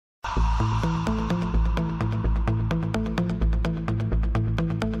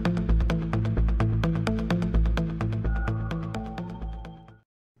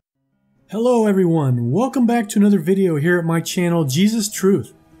Hello everyone, welcome back to another video here at my channel, Jesus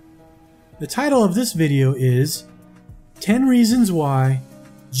Truth. The title of this video is 10 Reasons Why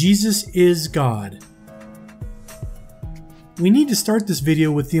Jesus is God. We need to start this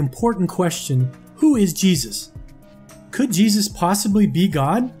video with the important question, who is Jesus? Could Jesus possibly be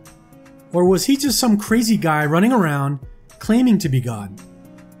God? Or was he just some crazy guy running around claiming to be God?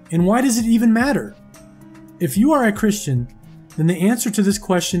 And why does it even matter? If you are a Christian, then the answer to this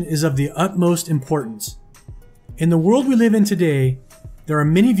question is of the utmost importance. In the world we live in today, there are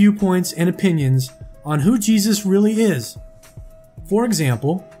many viewpoints and opinions on who Jesus really is. For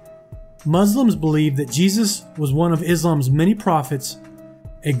example, Muslims believe that Jesus was one of Islam's many prophets,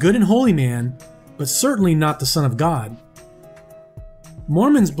 a good and holy man, but certainly not the Son of God.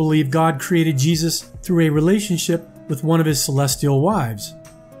 Mormons believe God created Jesus through a relationship with one of his celestial wives.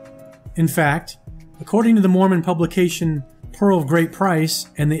 In fact, according to the Mormon publication Pearl of Great Price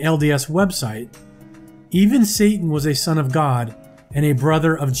and the LDS website, even Satan was a son of God and a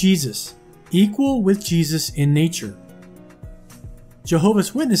brother of Jesus, equal with Jesus in nature.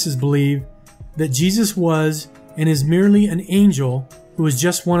 Jehovah's Witnesses believe that Jesus was and is merely an angel who is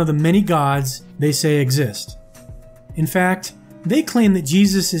just one of the many gods they say exist. In fact, they claim that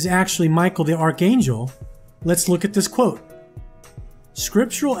Jesus is actually Michael the Archangel. Let's look at this quote.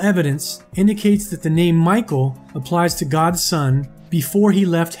 Scriptural evidence indicates that the name Michael applies to God's Son before he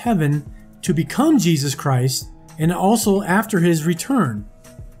left heaven to become Jesus Christ and also after his return.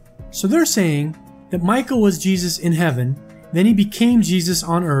 So they're saying that Michael was Jesus in heaven, then he became Jesus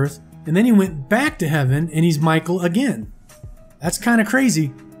on earth, and then he went back to heaven and he's Michael again. That's kind of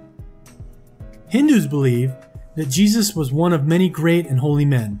crazy. Hindus believe that Jesus was one of many great and holy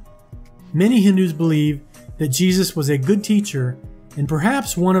men. Many Hindus believe that Jesus was a good teacher and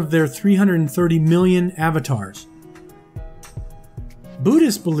perhaps one of their 330 million avatars.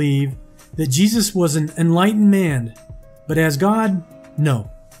 Buddhists believe that Jesus was an enlightened man, but as God,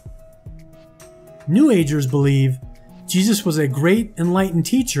 no. New Agers believe Jesus was a great enlightened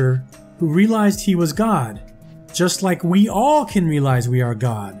teacher who realized he was God, just like we all can realize we are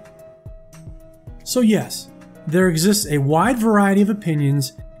God. So yes, there exists a wide variety of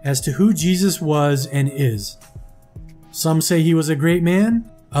opinions as to who Jesus was and is. Some say he was a great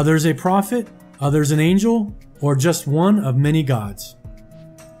man, others a prophet, others an angel, or just one of many gods.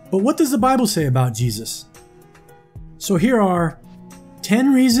 But what does the Bible say about Jesus? So here are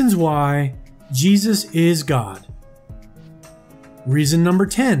 10 reasons why Jesus is God. Reason number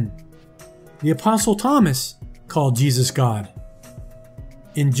 10. The Apostle Thomas called Jesus God.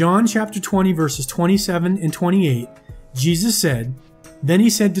 In John chapter 20 verses 27 and 28, Jesus said, "Then he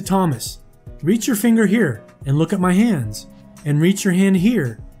said to Thomas, 'Reach your finger here and look at my hands, and reach your hand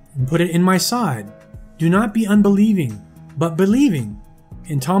here and put it in my side. Do not be unbelieving, but believing.'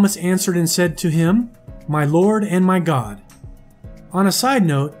 And Thomas answered and said to him, 'My Lord and my God.'" On a side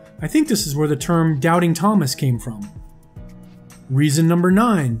note, I think this is where the term Doubting Thomas came from. Reason number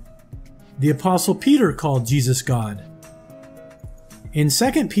 9. The Apostle Peter called Jesus God. In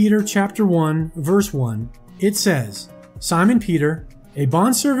 2 Peter chapter 1, verse 1, it says, "Simon Peter, a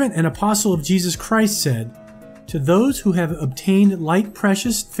bondservant and apostle of Jesus Christ, said, to those who have obtained like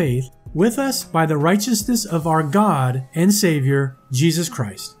precious faith with us by the righteousness of our God and Savior, Jesus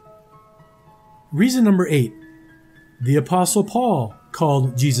Christ." Reason number 8. The Apostle Paul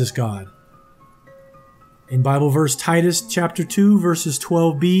called Jesus God. In Bible verse Titus chapter 2 verses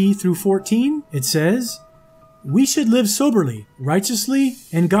 12b through 14, it says, "We should live soberly, righteously,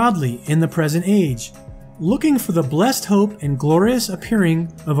 and godly in the present age, looking for the blessed hope and glorious appearing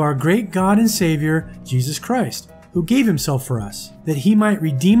of our great God and Savior, Jesus Christ, who gave himself for us, that he might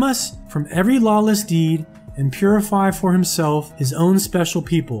redeem us from every lawless deed and purify for himself his own special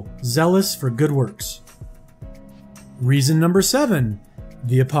people, zealous for good works." Reason number 7.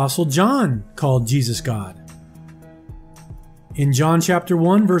 The Apostle John called Jesus God. In John chapter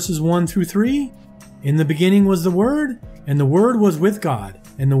 1 verses 1 through 3, "In the beginning was the Word, and the Word was with God,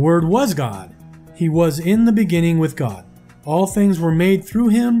 and the Word was God. He was in the beginning with God. All things were made through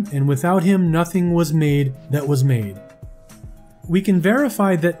him, and without him nothing was made that was made." We can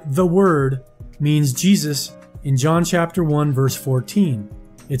verify that the Word means Jesus in John chapter 1 verse 14.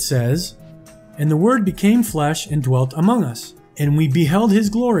 It says, "And the Word became flesh and dwelt among us, and we beheld his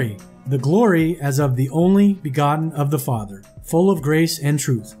glory, the glory as of the only begotten of the Father, full of grace and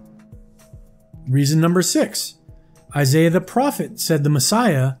truth." Reason number 6. Isaiah the prophet said the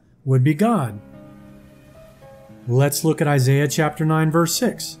Messiah would be God. Let's look at Isaiah chapter 9 verse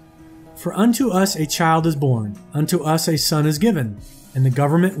 6. For unto us a child is born, unto us a son is given, and the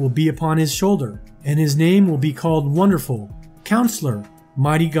government will be upon his shoulder, and his name will be called Wonderful, Counselor,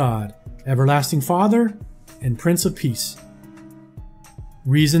 Mighty God, Everlasting Father, and Prince of Peace.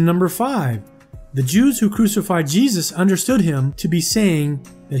 Reason number 5. The Jews who crucified Jesus understood him to be saying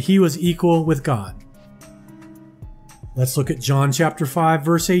that he was equal with God. Let's look at John chapter 5,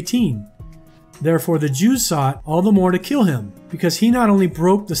 verse 18. Therefore the Jews sought all the more to kill him, because he not only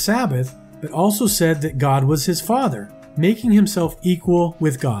broke the Sabbath, but also said that God was his Father, making himself equal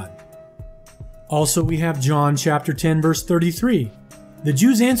with God. Also we have John chapter 10, verse 33. The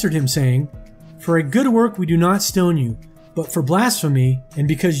Jews answered him, saying, For a good work we do not stone you, but for blasphemy, and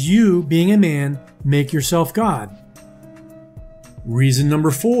because you, being a man, make yourself God. Reason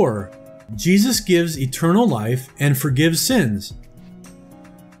number 4. Jesus gives eternal life and forgives sins.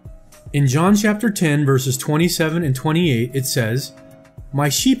 In John chapter 10, verses 27 and 28, it says, My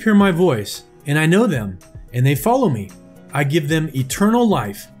sheep hear my voice, and I know them, and they follow me. I give them eternal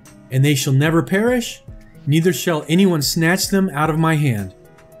life, and they shall never perish, neither shall anyone snatch them out of my hand.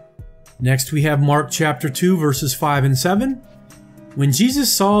 Next we have Mark chapter 2, verses 5 and 7. When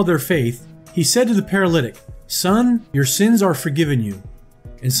Jesus saw their faith, he said to the paralytic, Son, your sins are forgiven you.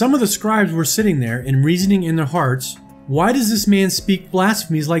 And some of the scribes were sitting there and reasoning in their hearts, Why does this man speak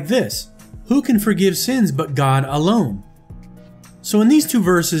blasphemies like this? Who can forgive sins but God alone? So in these two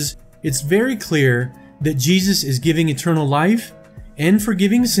verses, it's very clear that Jesus is giving eternal life and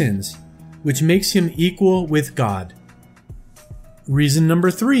forgiving sins, which makes him equal with God. Reason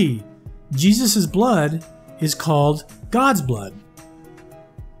number 3. Jesus' blood is called God's blood.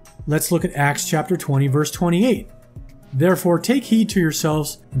 Let's look at Acts chapter 20, verse 28. Therefore take heed to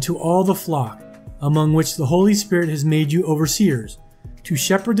yourselves and to all the flock, among which the Holy Spirit has made you overseers, to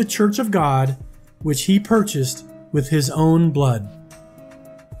shepherd the church of God, which he purchased with his own blood.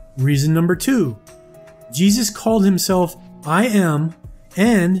 Reason number 2. Jesus called himself I am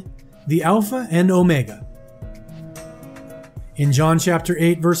and the Alpha and Omega. In John chapter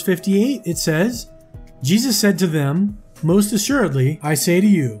 8, verse 58, it says, Jesus said to them, Most assuredly, I say to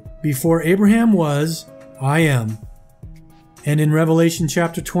you, before Abraham was, I am. And in Revelation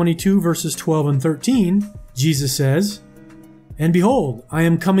chapter 22, verses 12 and 13, Jesus says, And behold, I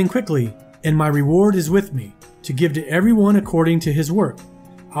am coming quickly, and my reward is with me, to give to everyone according to his work.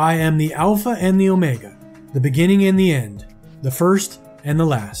 I am the Alpha and the Omega, the beginning and the end, the first and the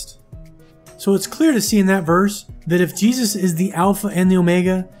last. So it's clear to see in that verse that if Jesus is the Alpha and the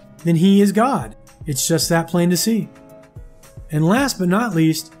Omega, then he is God. It's just that plain to see. And last but not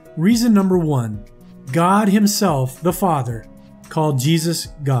least, reason number 1. God himself, the Father, called Jesus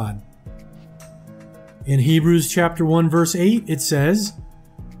God. In Hebrews chapter 1, verse 8, it says,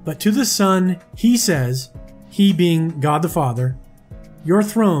 But to the Son he says, he being God the Father, Your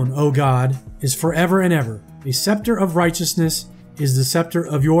throne, O God, is forever and ever. A scepter of righteousness is the scepter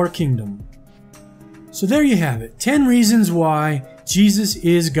of your kingdom. So there you have it, 10 reasons why Jesus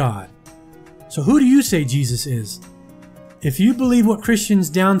is God. So who do you say Jesus is? If you believe what Christians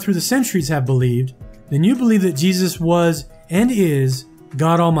down through the centuries have believed, then you believe that Jesus was and is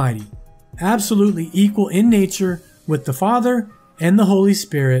God Almighty, absolutely equal in nature with the Father and the Holy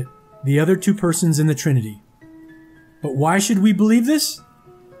Spirit, the other two persons in the Trinity. But why should we believe this?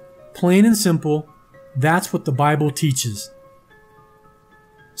 Plain and simple, that's what the Bible teaches.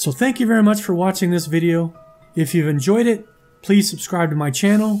 So thank you very much for watching this video. If you've enjoyed it, please subscribe to my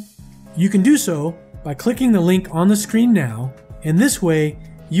channel. You can do so by clicking the link on the screen now, and this way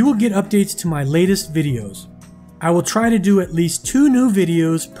you will get updates to my latest videos. I will try to do at least 2 new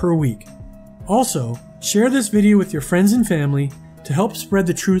videos per week. Also, share this video with your friends and family to help spread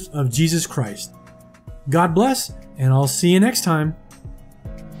the truth of Jesus Christ. God bless, and I'll see you next time.